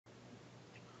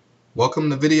Welcome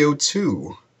to video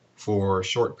 2 for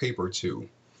short paper 2.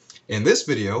 In this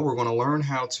video, we're going to learn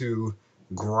how to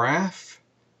graph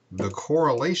the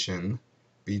correlation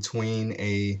between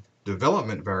a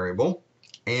development variable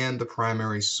and the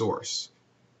primary source.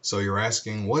 So you're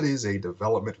asking, what is a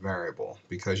development variable?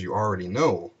 Because you already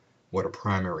know what a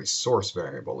primary source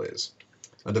variable is.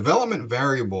 A development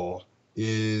variable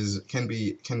can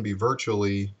be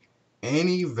virtually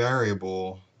any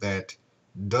variable that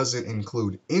doesn't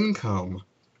include income,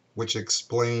 which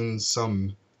explains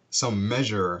some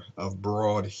measure of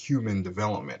broad human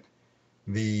development.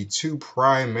 The two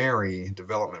primary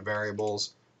development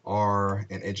variables are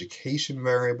an education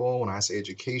variable. When I say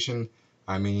education,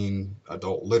 I mean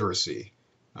adult literacy,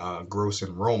 gross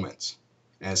enrollment,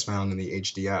 as found in the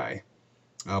HDI.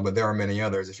 But there are many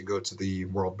others if you go to the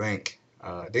World Bank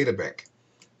data bank.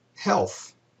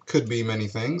 Health could be many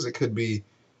things. It could be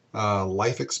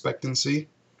life expectancy.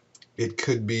 It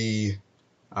could be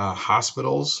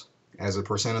hospitals as a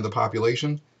percent of the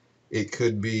population. It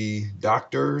could be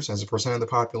doctors as a percent of the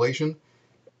population.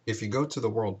 If you go to the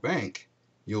World Bank,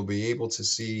 you'll be able to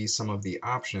see some of the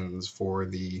options for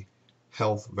the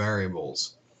health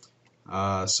variables.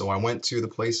 So I went to the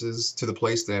place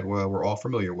that we're all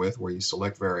familiar with, where you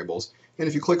select variables. And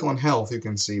if you click on health, you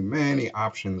can see many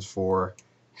options for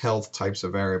health types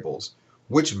of variables.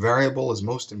 Which variable is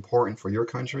most important for your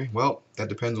country? Well, that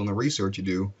depends on the research you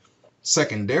do.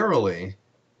 Secondarily,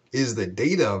 is the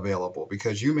data available?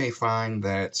 Because you may find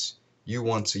that you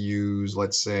want to use,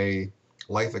 let's say,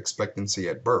 life expectancy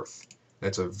at birth.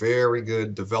 That's a very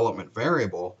good development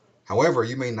variable. However,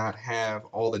 you may not have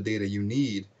all the data you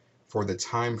need for the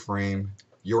time frame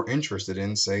you're interested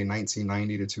in, say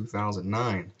 1990 to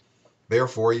 2009.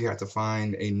 Therefore, you have to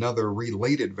find another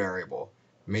related variable,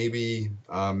 maybe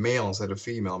male instead of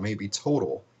female, maybe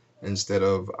total instead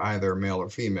of either male or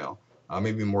female,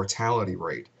 maybe mortality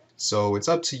rate. So it's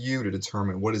up to you to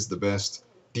determine what is the best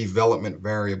development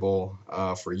variable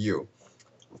for you.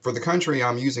 For the country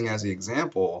I'm using as the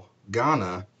example,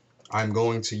 Ghana, I'm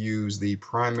going to use the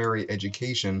primary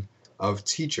education of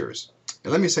teachers.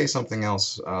 And let me say something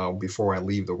else before I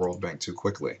leave the World Bank too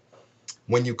quickly.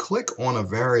 When you click on a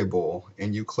variable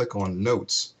and you click on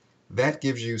notes, that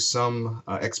gives you some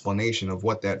explanation of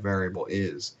what that variable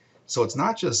is. So it's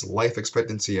not just life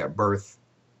expectancy at birth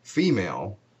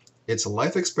female, it's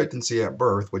life expectancy at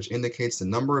birth, which indicates the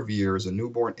number of years a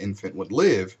newborn infant would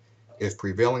live if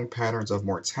prevailing patterns of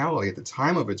mortality at the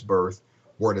time of its birth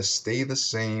were to stay the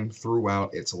same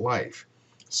throughout its life.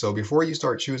 So before you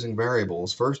start choosing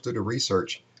variables, first do the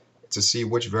research to see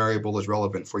which variable is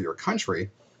relevant for your country,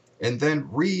 and then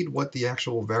read what the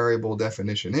actual variable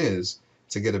definition is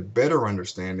to get a better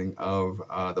understanding of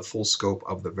the full scope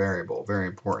of the variable. Very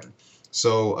important.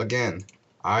 So again,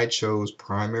 I chose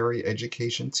primary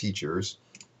education teachers.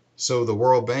 So the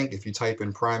World Bank, if you type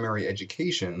in primary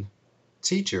education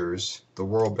teachers, the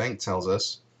World Bank tells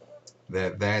us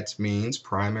that that means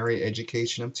primary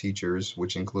education of teachers,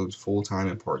 which includes full-time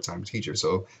and part-time teachers.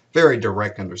 So very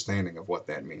direct understanding of what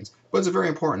that means. But it's a very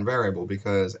important variable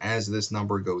because as this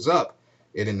number goes up,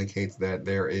 it indicates that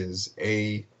there is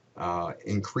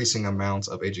increasing amounts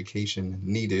of education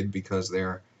needed because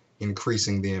they're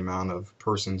increasing the amount of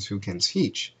persons who can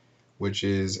teach, which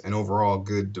is an overall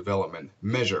good development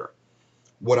measure.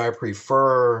 Would I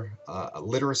prefer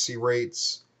literacy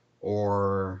rates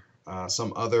or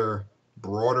some other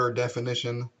broader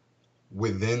definition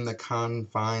within the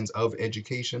confines of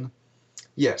education?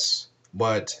 Yes,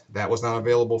 but that was not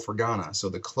available for Ghana. So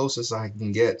the closest I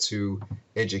can get to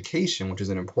education, which is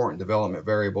an important development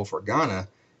variable for Ghana,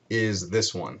 is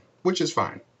this one, which is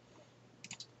fine.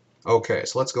 Okay,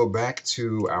 so let's go back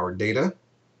to our data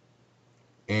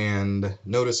and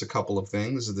notice a couple of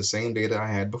things. This is the same data I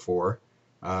had before.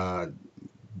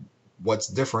 What's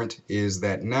different is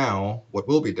that now, what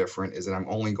will be different is that I'm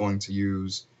only going to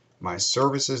use my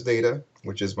services data,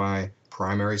 which is my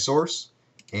primary source,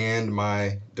 and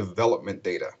my development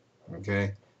data.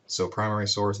 Okay, so primary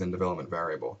source and development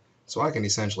variable. So I can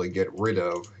essentially get rid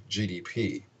of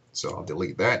GDP. So I'll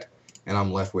delete that, and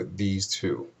I'm left with these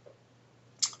two.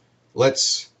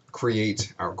 Let's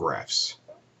create our graphs.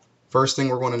 First thing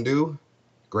we're going to do,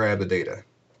 grab the data.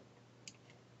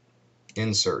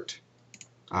 Insert.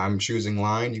 I'm choosing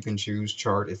line. You can choose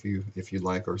chart if you'd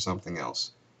like, or something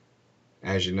else.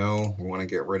 As you know, we want to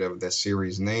get rid of the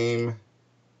series name.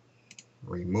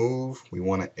 Remove. We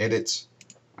want to edit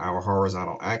our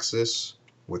horizontal axis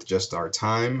with just our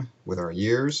time, with our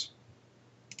years.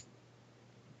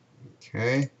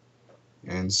 Okay,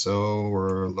 and so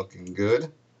we're looking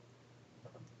good.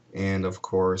 And of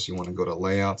course, you want to go to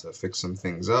layout to fix some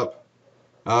things up.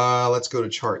 Let's go to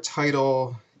chart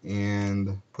title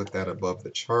and put that above the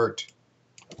chart.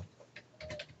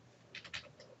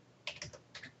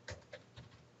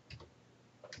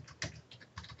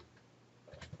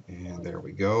 And there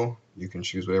we go. You can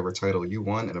choose whatever title you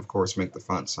want, and of course make the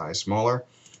font size smaller.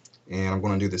 And I'm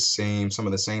going to do some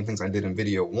of the same things I did in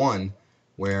video 1,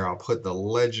 where I'll put the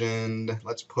legend.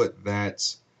 Let's put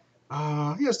that.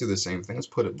 Yeah, let's do the same thing. Let's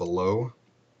put it below.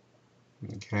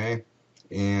 Okay.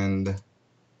 And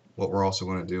what we're also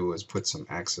going to do is put some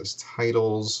axis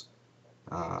titles.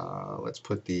 Let's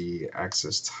put the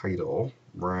axis title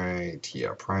right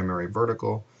here, primary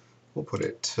vertical. We'll put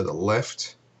it to the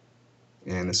left,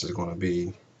 and this is going to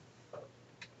be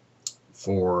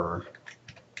for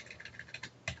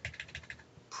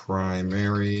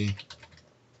primary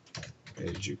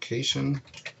education.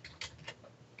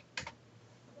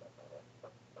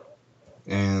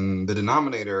 And the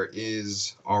denominator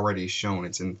is already shown.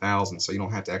 It's in thousands, so you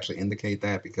don't have to actually indicate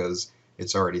that because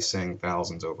it's already saying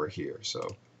thousands over here.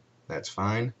 So that's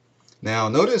fine. Now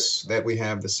notice that we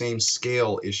have the same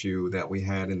scale issue that we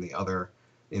had in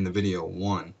the video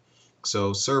 1.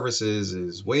 So services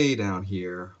is way down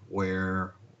here,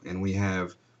 and we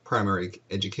have primary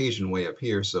education way up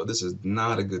here. So this is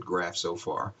not a good graph so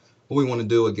far. What we want to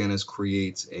do again is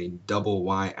create a double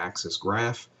y-axis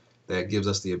graph that gives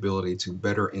us the ability to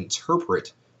better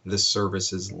interpret this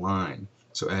services line.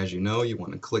 So as you know, you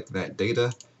want to click that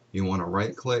data, you want to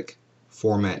right click,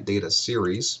 format data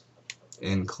series,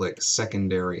 and click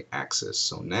secondary axis.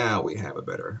 So now we have a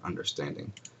better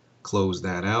understanding. Close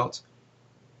that out,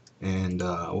 and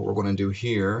what we're going to do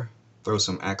here, throw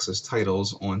some axis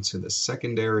titles onto the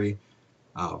secondary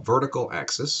vertical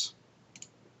axis,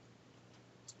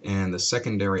 and the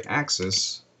secondary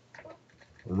axis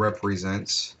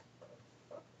represents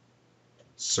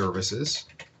services,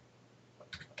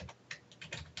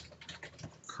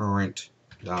 current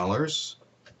dollars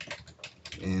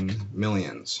in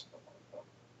millions.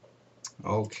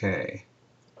 Okay,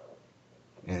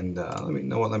 and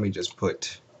let me just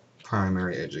put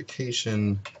primary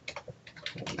education.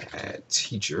 I want to add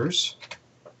teachers.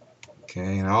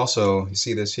 Okay, and also, you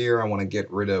see this here, I want to get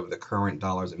rid of the current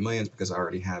dollars in millions because I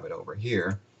already have it over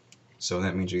here. So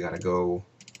that means you got to go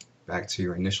back to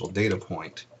your initial data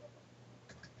point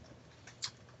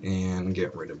and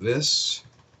get rid of this.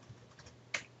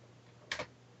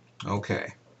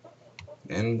 Okay,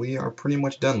 and we are pretty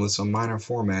much done with some minor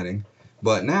formatting.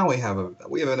 But now we have a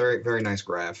very, very nice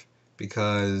graph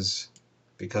because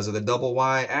of the double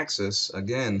y-axis.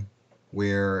 Again,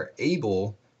 we're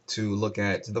able to look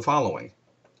at the following.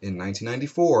 In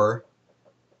 1994,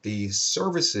 the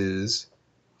services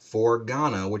for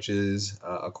Ghana, which is,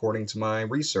 according to my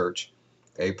research,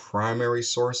 a primary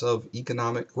source of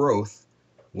economic growth,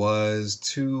 was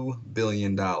 $2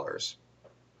 billion.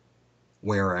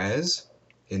 Whereas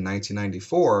in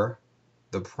 1994,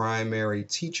 the primary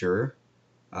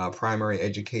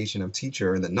education of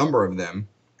teacher, and the number of them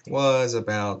was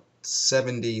about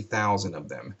 70,000 of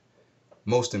them.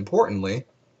 Most importantly,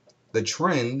 the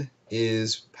trend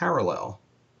is parallel,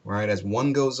 right? As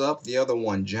one goes up, the other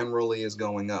one generally is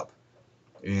going up.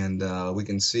 And we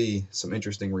can see some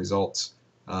interesting results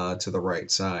to the right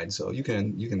side. So you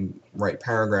can write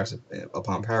paragraphs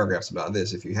upon paragraphs about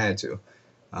this if you had to.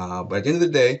 But at the end of the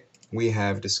day, we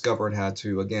have discovered how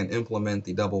to, again, implement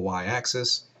the double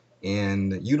y-axis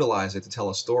and utilize it to tell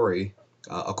a story,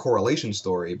 a correlation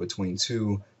story between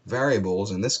two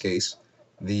variables, in this case,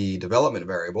 the development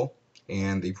variable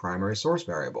and the primary source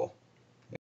variable.